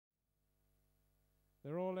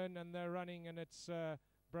They're all in and they're running, and it's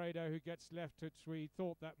Brado who gets left, which we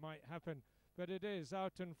thought that might happen. But it is.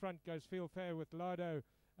 Out in front goes Feel Fair with Lardo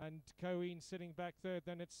and KOINE sitting back third.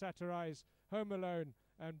 Then it's Satirize, Home Alone,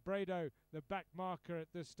 and Brado, the back marker at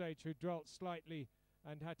this stage, who dwelt slightly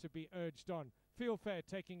and had to be urged on. Feel Fair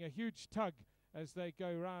taking a huge tug as they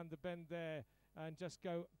go round the bend there and just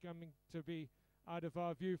coming to be out of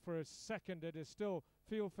our view for a second. It is still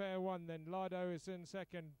Feel Fair one, then Lardo is in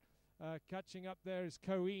second. Catching up there is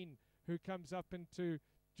KOINE, who comes up into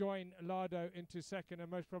join Lardo into second and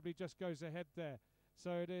most probably just goes ahead there.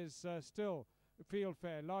 So it is still Feel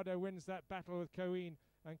Fair. Lardo wins that battle with KOINE,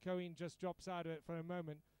 and KOINE just drops out of it for a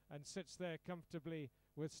moment and sits there comfortably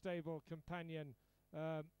with stable companion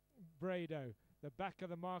Brado. The back of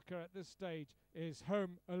the marker at this stage is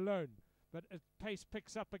Home Alone, but pace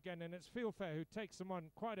picks up again, and it's Feel Fair who takes them on.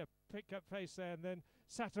 Quite a pick-up pace there, and then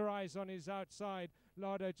Satirize on his outside.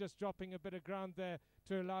 Lardo just dropping a bit of ground there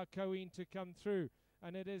to allow KOINE to come through,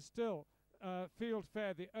 and it is still Feel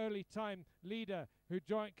Fair, the early time leader, who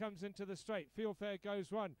comes into the straight. Feel Fair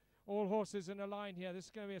goes one. All horses in a line here. This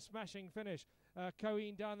is going to be a smashing finish.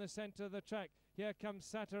 KOINE down the centre of the track. Here comes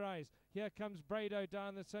Satirize. Here comes Brado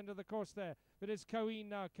down the centre of the course there. But it's KOINE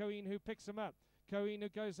now. KOINE who picks him up. KOINE who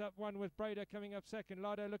goes up one with Brado coming up second.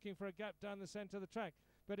 Lardo looking for a gap down the centre of the track.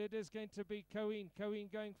 But it is going to be KOINE. KOINE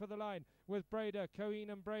going for the line with Brado.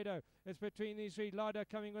 KOINE and Brado. It's between these three. Lardo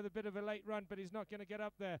coming with a bit of a late run, but he's not going to get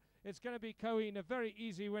up there. It's going to be KOINE, a very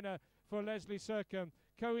easy winner for Leslie Sercombe.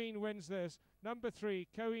 KOINE wins this. Number 3,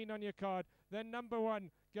 KOINE on your card. Then number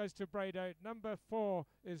 1 goes to Brado. Number 4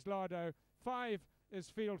 is Lardo. 5 is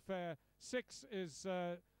Feel Fair. 6 is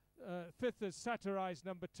 5th is Satirize,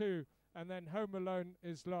 number 2. And then Home Alone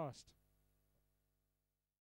is last.